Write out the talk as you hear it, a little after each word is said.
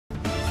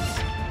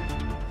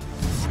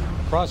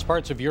Across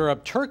parts of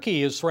Europe,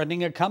 Turkey is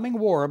threatening a coming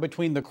war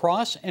between the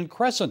Cross and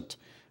Crescent.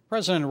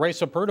 President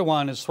Recep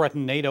Erdogan has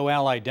threatened NATO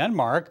ally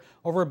Denmark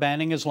over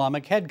banning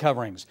Islamic head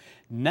coverings.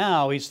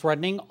 Now he's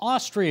threatening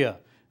Austria.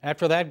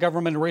 After that,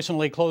 government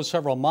recently closed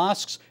several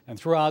mosques and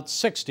threw out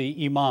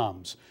 60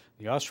 imams.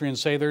 The Austrians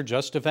say they're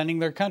just defending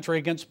their country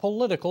against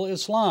political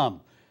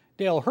Islam.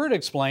 Dale Hurd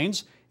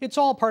explains it's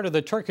all part of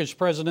the Turkish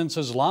president's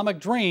Islamic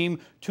dream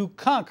to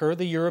conquer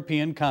the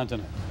European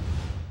continent.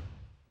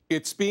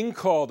 It's being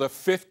called a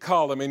fifth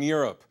column in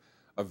Europe,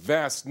 a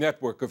vast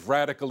network of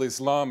radical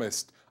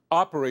Islamists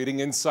operating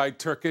inside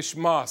Turkish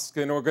mosques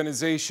and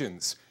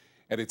organizations.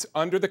 And it's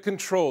under the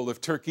control of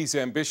Turkey's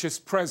ambitious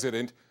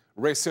president,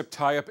 Recep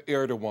Tayyip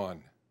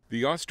Erdogan.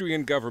 The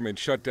Austrian government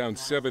shut down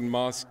 7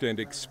 mosques and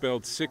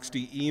expelled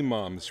 60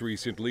 imams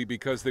recently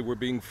because they were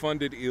being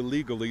funded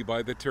illegally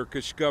by the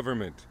Turkish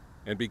government.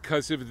 And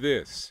because of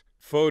this,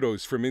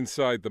 photos from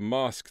inside the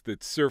mosque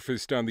that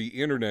surfaced on the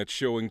internet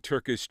showing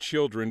Turkish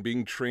children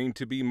being trained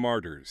to be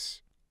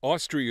martyrs.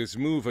 Austria's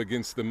move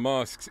against the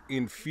mosques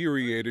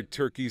infuriated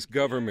Turkey's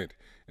government,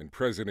 and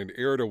President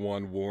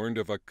Erdogan warned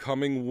of a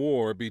coming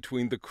war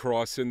between the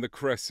Cross and the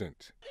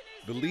Crescent.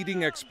 The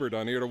leading expert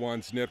on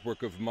Erdogan's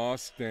network of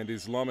mosques and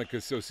Islamic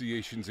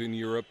associations in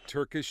Europe,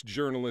 Turkish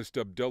journalist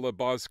Abdullah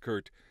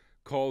Bozkurt,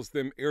 calls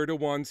them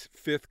Erdogan's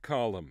fifth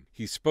column.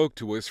 He spoke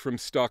to us from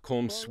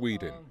Stockholm,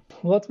 Sweden.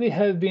 What we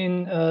have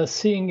been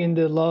seeing in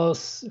the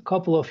last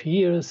couple of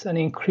years, an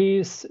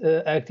increased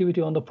activity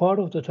on the part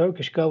of the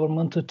Turkish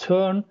government to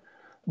turn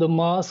the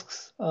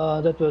mosques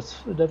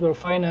that were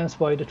financed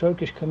by the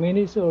Turkish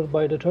community or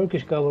by the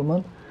Turkish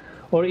government,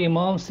 or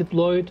imams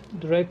deployed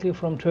directly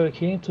from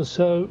Turkey to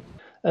serve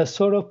as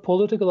sort of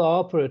political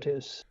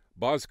operatives.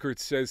 Bozkurt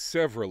says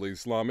several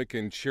Islamic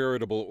and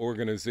charitable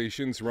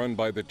organizations run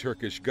by the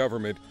Turkish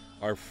government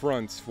are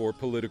fronts for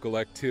political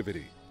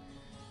activity.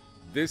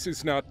 This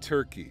is not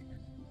Turkey,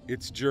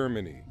 it's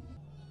Germany.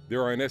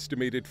 There are an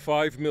estimated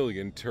 5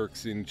 million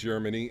Turks in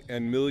Germany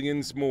and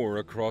millions more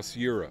across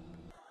Europe.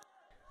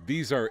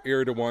 These are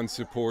Erdogan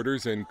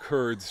supporters and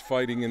Kurds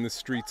fighting in the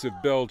streets of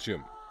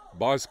Belgium.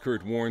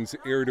 Bozkurt warns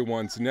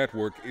Erdogan's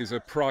network is a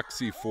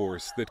proxy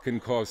force that can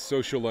cause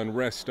social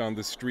unrest on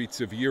the streets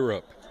of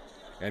Europe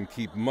and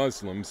keep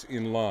Muslims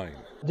in line.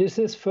 This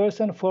is first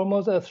and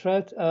foremost a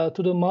threat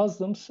to the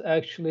Muslims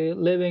actually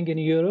living in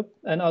Europe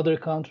and other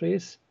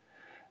countries,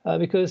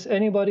 because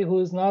anybody who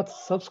is not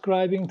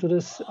subscribing to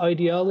this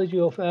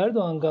ideology of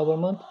Erdogan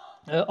government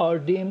are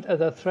deemed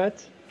as a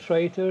threat,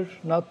 traitor,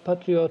 not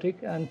patriotic,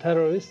 and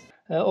terrorist,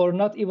 or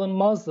not even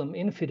Muslim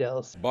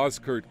infidels.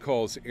 Bozkurt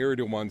calls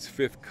Erdogan's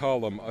fifth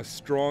column a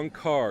strong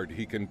card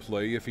he can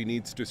play if he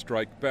needs to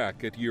strike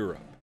back at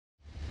Europe.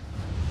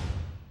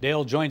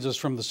 Dale joins us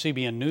from the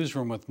CBN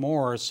newsroom with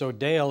more. So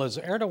Dale, is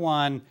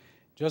Erdogan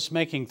just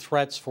making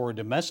threats for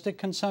domestic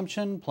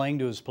consumption, playing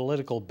to his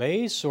political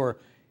base, or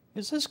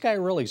is this guy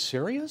really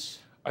serious?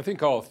 I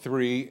think all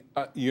three.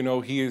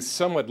 He is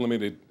somewhat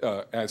limited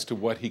as to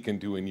what he can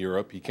do in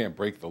Europe. He can't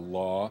break the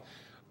law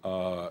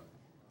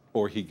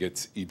or he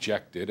gets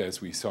ejected, as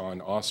we saw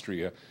in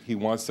Austria. He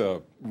wants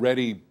a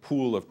ready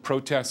pool of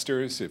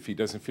protesters if he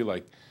doesn't feel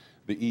like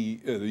the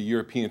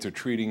Europeans are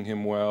treating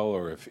him well,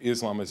 or if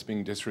Islam is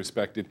being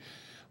disrespected.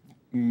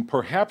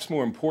 Perhaps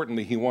more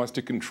importantly, he wants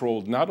to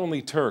control not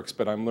only Turks,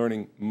 but I'm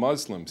learning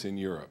Muslims in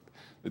Europe.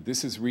 That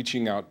this is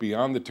reaching out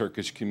beyond the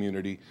Turkish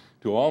community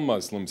to all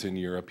Muslims in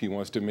Europe. He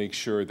wants to make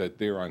sure that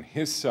they're on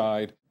his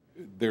side,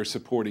 they're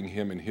supporting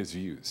him and his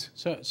views.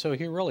 So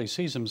he really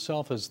sees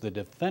himself as the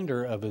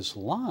defender of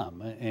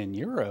Islam in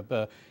Europe.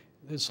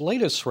 This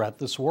latest threat,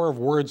 this war of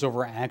words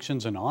over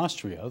actions in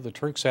Austria, the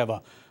Turks have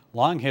a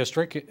long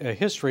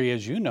history,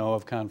 as you know,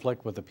 of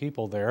conflict with the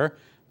people there.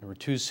 There were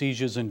 2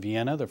 sieges in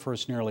Vienna, the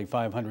first nearly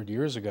 500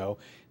 years ago.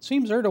 It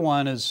seems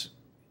Erdogan is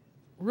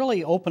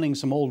really opening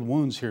some old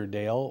wounds here,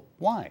 Dale.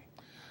 Why?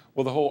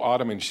 Well, the whole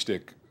Ottoman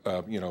shtick,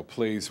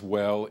 plays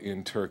well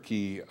in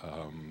Turkey.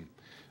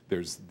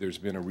 There's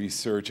been a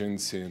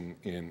resurgence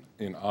in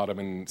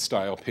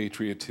Ottoman-style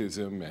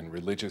patriotism and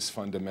religious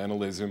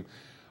fundamentalism.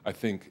 I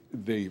think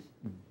they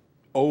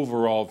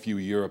overall view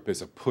Europe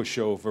as a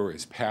pushover,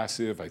 as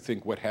passive. I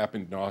think what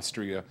happened in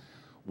Austria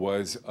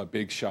was a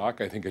big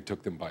shock. I think it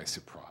took them by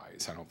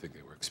surprise. I don't think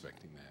they were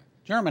expecting that.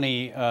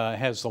 Germany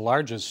has the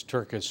largest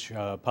Turkish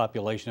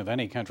population of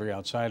any country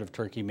outside of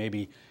Turkey.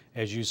 Maybe,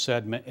 as you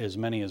said, as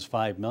many as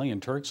 5 million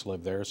Turks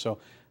live there. So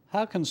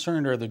how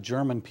concerned are the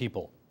German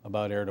people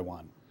about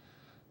Erdogan?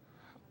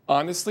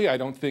 Honestly, I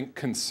don't think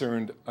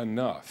concerned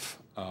enough.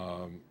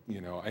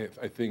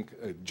 I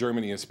think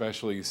Germany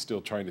especially is still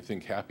trying to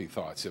think happy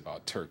thoughts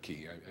about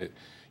Turkey.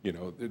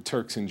 The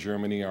Turks in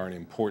Germany are an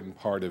important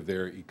part of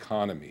their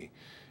economy,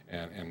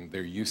 and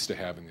they're used to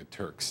having the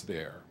Turks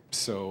there.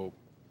 So,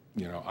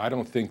 I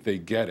don't think they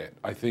get it.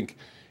 I think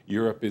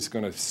Europe is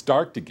going to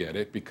start to get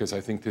it because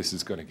I think this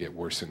is going to get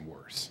worse and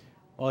worse.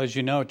 Well, as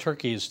you know,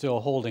 Turkey is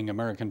still holding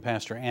American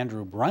pastor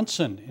Andrew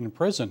Brunson in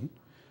prison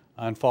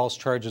on false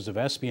charges of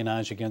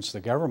espionage against the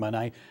government.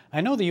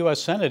 I know the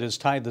U.S. Senate has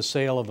tied the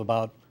sale of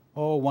about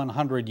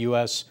 100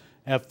 U.S.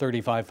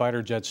 F-35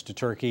 fighter jets to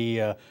Turkey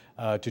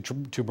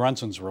to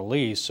Brunson's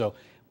release. So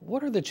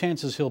what are the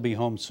chances he'll be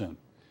home soon?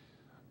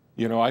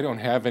 You know, I don't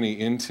have any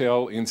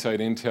inside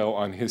intel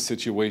on his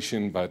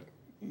situation, but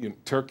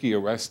Turkey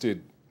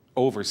arrested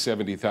over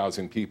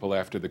 70,000 people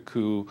after the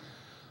coup.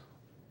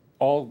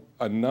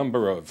 A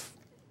number of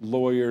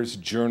lawyers,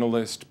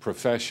 journalists,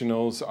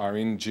 professionals are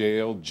in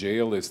jail.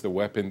 Jail is the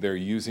weapon they're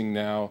using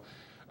now.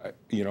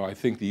 I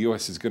think the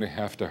U.S. is going to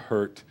have to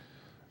hurt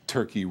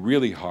Turkey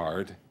really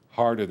hard,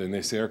 harder than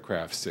this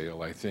aircraft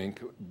sale, I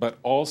think, but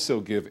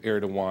also give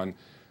Erdogan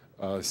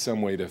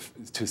some way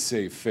to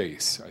save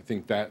face. I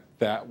think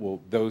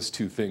those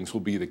two things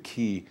will be the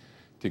key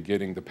to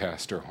getting the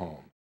pastor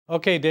home.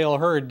 Okay, Dale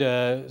Hurd,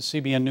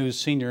 CBN News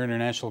senior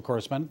international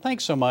correspondent.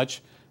 Thanks so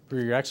much for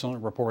your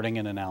excellent reporting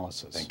and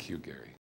analysis. Thank you, Gary.